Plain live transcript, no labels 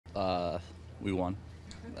We won.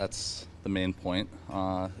 That's the main point.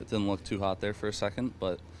 It didn't look too hot there for a second,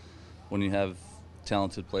 but when you have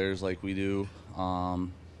talented players like we do,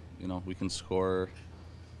 we can score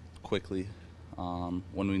quickly when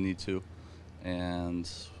we need to, and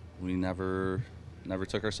we never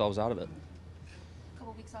took ourselves out of it. A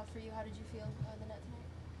couple weeks off for you. How did you feel the net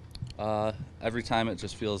tonight? Every time it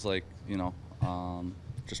just feels like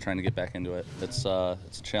just trying to get back into it. It's a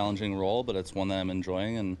challenging role, but it's one that I'm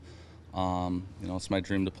enjoying, and it's my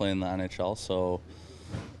dream to play in the NHL. So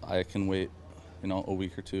I can wait, a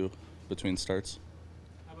week or two between starts.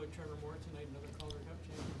 How about Trevor Moore tonight? Another Calder Cup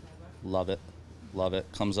champion back? Love it, love it.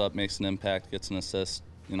 Comes up, makes an impact, gets an assist.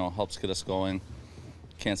 Helps get us going.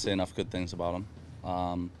 Can't say enough good things about him.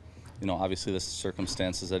 Obviously the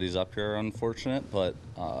circumstances that he's up here are unfortunate, but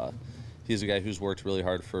he's a guy who's worked really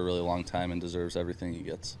hard for a really long time and deserves everything he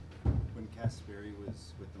gets. When Kasperi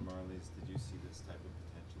was with the Marlies, did you see this type of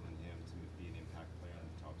potential in him to be an impact player in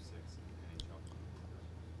the top six in the NHL?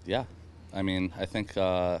 Yeah, I mean, I think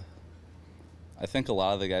a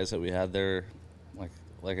lot of the guys that we had there,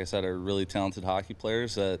 like I said, are really talented hockey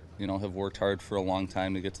players that have worked hard for a long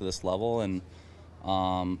time to get to this level, and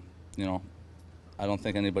I don't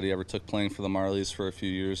think anybody ever took playing for the Marlies for a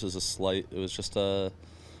few years as a slight. It was just a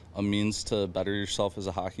means to better yourself as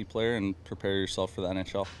a hockey player and prepare yourself for the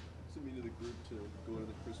NHL. What's it mean to the group to go into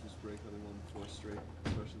the Christmas break having won 4 straight,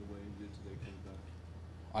 especially the way you did today coming back?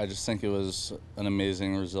 I just think it was an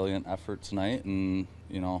amazing, resilient effort tonight, and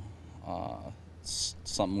it's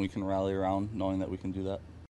something we can rally around, knowing that we can do that.